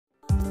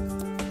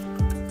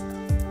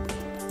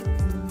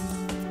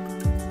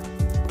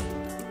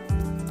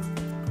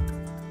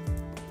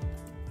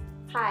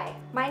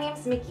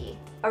name's Mickey,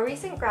 a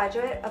recent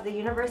graduate of the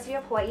University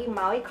of Hawaii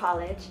Maui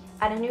College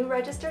and a new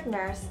registered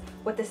nurse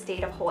with the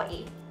state of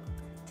Hawaii.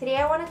 Today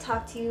I want to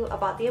talk to you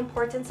about the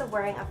importance of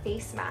wearing a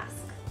face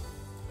mask.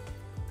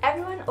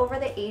 Everyone over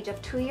the age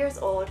of 2 years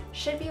old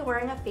should be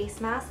wearing a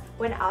face mask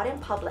when out in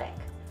public,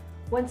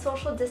 when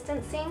social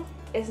distancing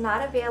is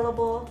not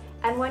available,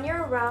 and when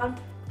you're around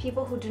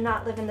people who do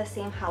not live in the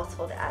same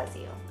household as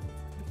you.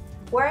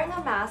 Wearing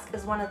a mask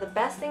is one of the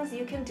best things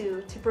you can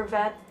do to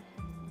prevent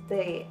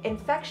the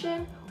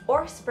infection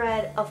or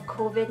spread of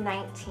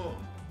COVID-19.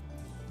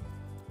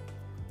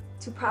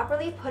 To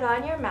properly put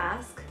on your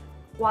mask,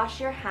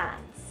 wash your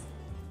hands.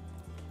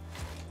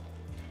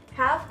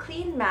 Have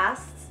clean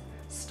masks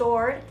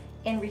stored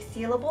in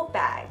resealable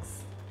bags.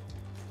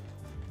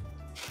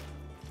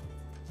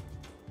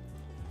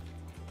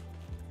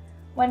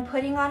 When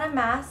putting on a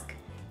mask,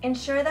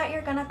 ensure that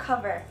you're going to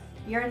cover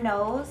your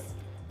nose,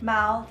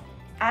 mouth,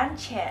 and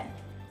chin.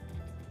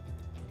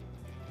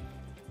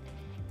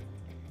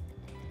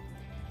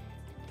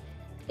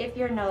 If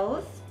your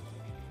nose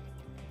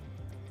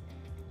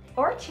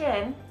or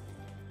chin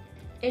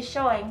is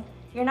showing,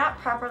 you're not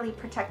properly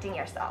protecting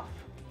yourself.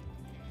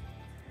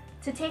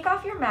 To take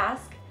off your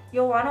mask,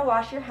 you'll want to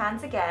wash your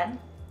hands again.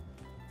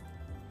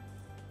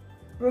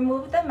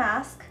 Remove the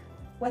mask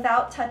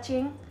without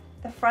touching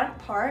the front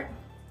part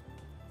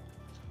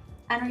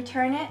and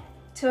return it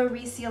to a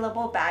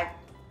resealable bag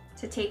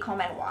to take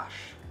home and wash.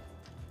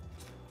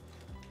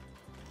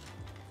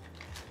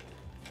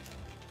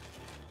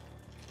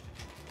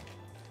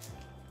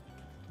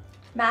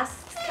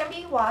 Masks can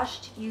be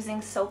washed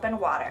using soap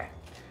and water.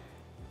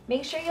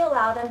 Make sure you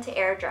allow them to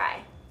air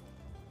dry.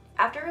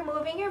 After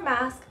removing your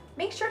mask,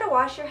 make sure to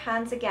wash your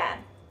hands again.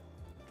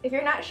 If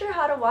you're not sure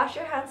how to wash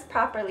your hands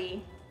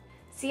properly,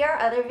 see our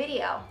other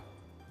video.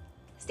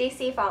 Stay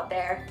safe out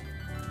there.